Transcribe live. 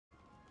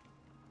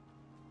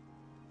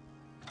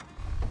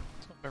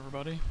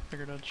Everybody,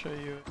 figured I'd show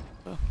you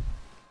a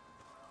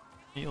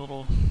neat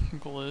little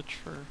glitch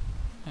for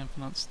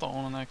infinite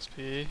stolen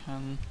XP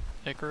and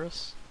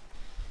Icarus.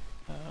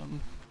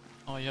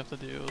 All you have to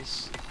do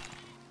is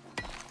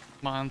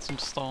mine some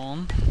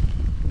stone.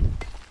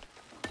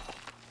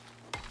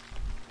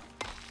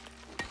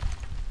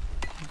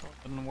 Go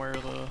ahead and wear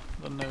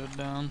the node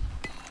down.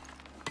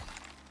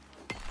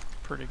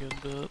 Pretty good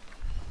bit.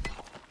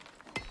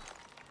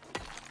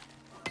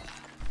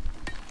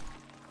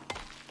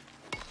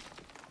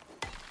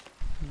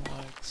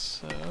 Like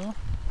so.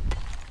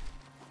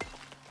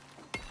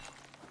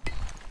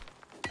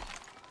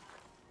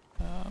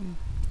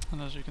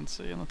 And as you can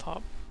see in the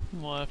top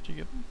left, you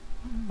get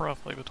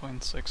roughly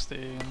between 60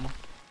 and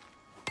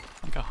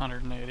like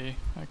 180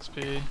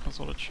 XP is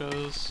what it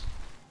shows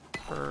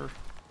per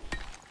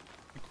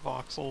like,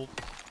 voxel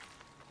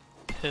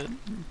hit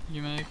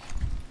you make.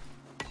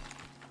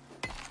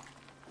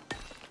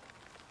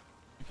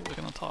 If you look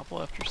in the top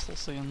left, you're still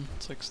seeing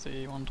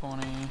 60,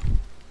 120.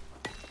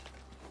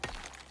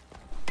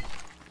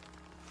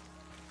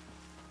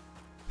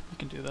 You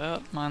can do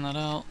that, mine that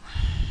out.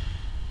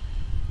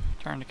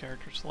 Turn to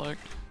character select.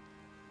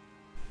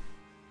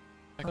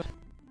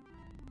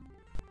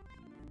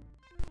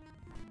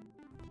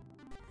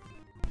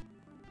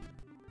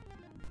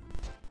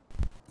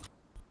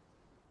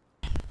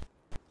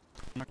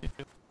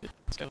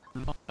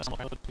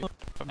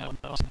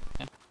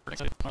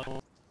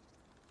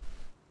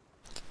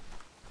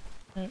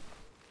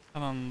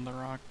 And then the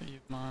rock that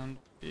you've mined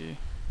will be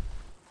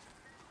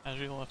as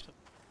you left it.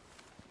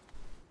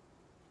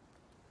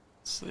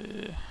 Let's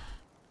see.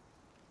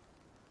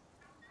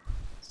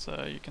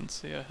 So you can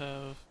see I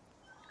have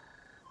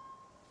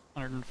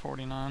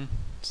 149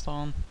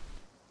 stone.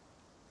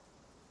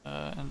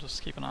 And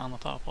just keep an eye on the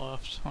top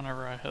left.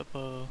 Whenever I hit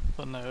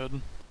the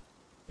node,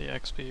 the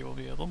XP will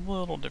be a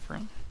little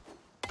different.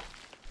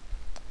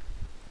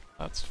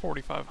 That's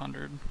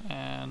 4,500,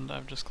 and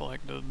I've just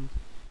collected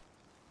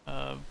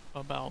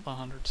about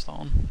 100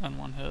 stone in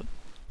one hit.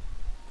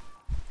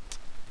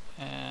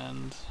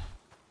 And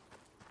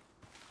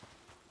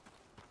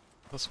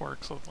this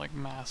works with like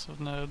massive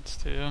nodes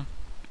too.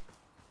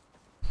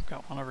 I've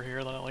got one over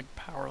here that I like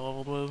power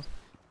leveled with.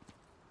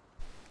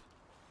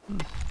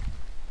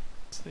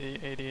 It's the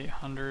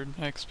 8,800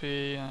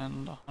 XP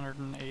and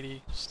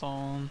 180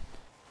 stone.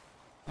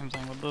 Same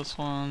thing with this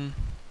one.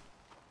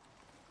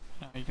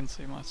 You can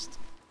see my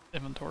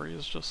inventory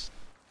is just,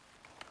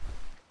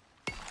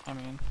 I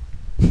mean,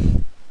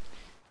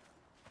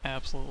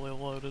 absolutely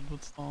loaded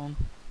with stone.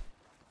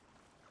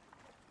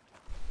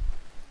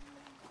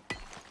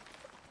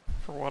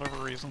 For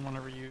whatever reason,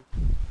 whenever you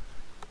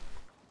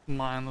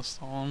mine the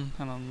stone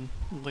and then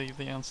leave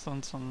the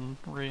instance and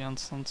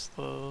re-instance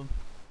the,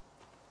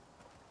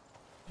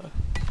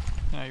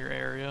 your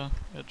area,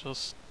 it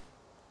just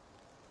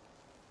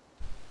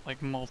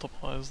like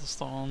multiplies the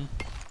stone.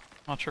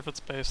 Not sure if it's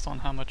based on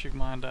how much you've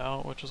mined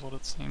out, which is what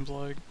it seems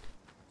like.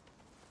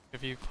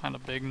 If you find a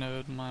big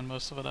node and mine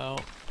most of it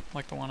out,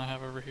 like the one I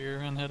have over here,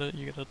 and hit it,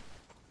 you get a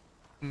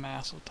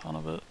massive ton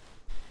of it.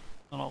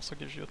 It also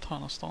gives you a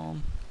ton of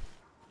stone.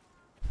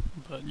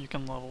 But you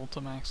can level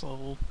to max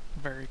level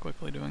very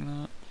quickly doing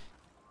that.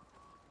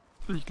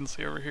 You can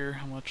see over here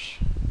how much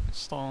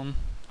stone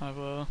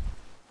I've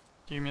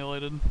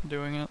accumulated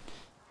doing it.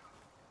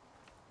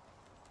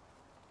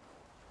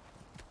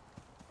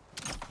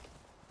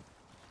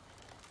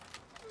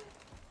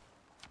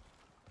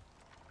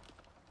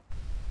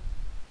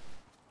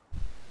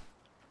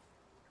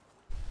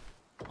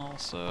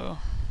 Also,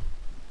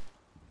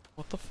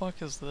 what the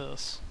fuck is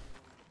this?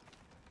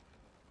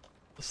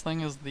 This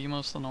thing is the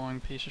most annoying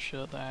piece of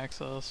shit to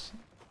access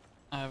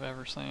I have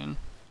ever seen.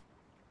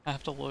 I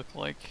have to look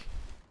like...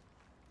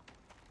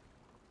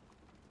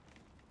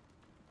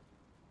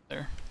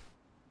 there.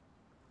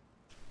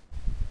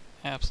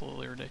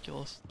 Absolutely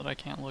ridiculous that I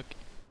can't look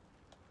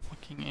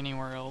fucking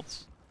anywhere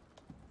else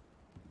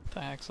to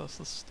access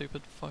this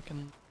stupid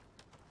fucking...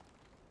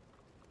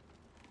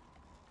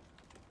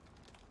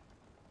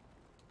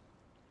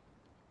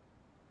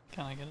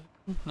 Can I get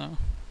it? No.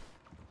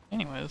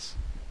 Anyways,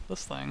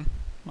 this thing,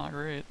 not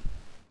great.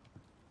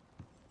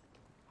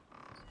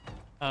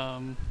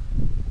 And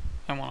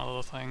one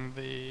other thing,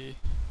 the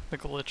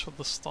glitch with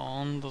the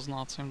stone does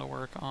not seem to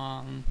work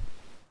on...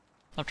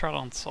 I've tried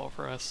on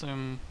sulfur, I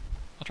assume...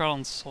 I tried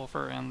on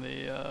sulfur and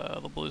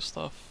the blue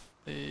stuff,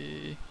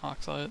 the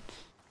oxide.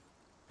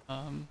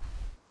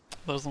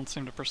 Those don't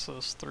seem to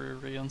persist through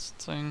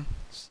reinstancing,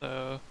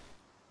 so...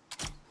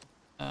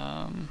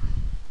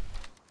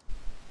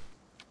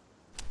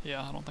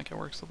 yeah, I don't think it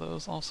works with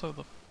those. Also,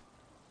 the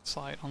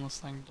sight on this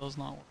thing does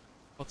not work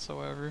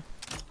whatsoever.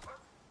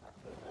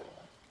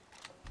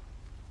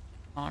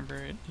 Not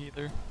great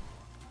either.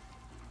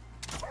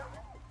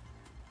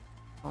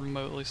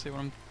 Remotely see what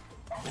I'm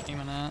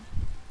aiming at.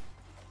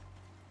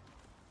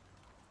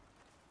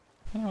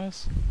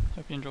 Anyways,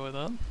 hope you enjoy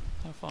that.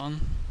 Have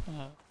fun.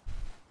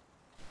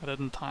 I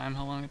didn't time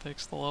how long it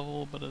takes to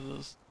level, but it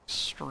is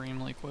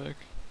extremely quick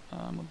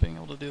with being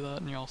able to do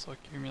that, and you also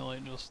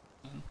accumulate just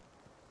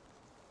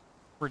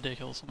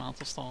ridiculous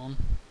amounts of stone.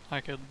 I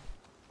could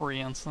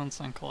re-instance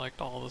and collect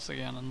all this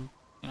again in,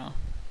 you know,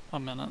 a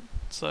minute.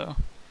 So,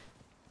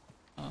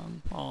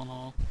 all in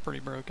all, pretty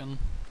broken.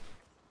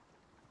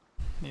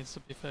 Needs to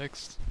be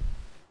fixed.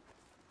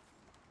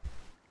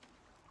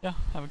 Yeah,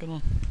 have a good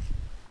one.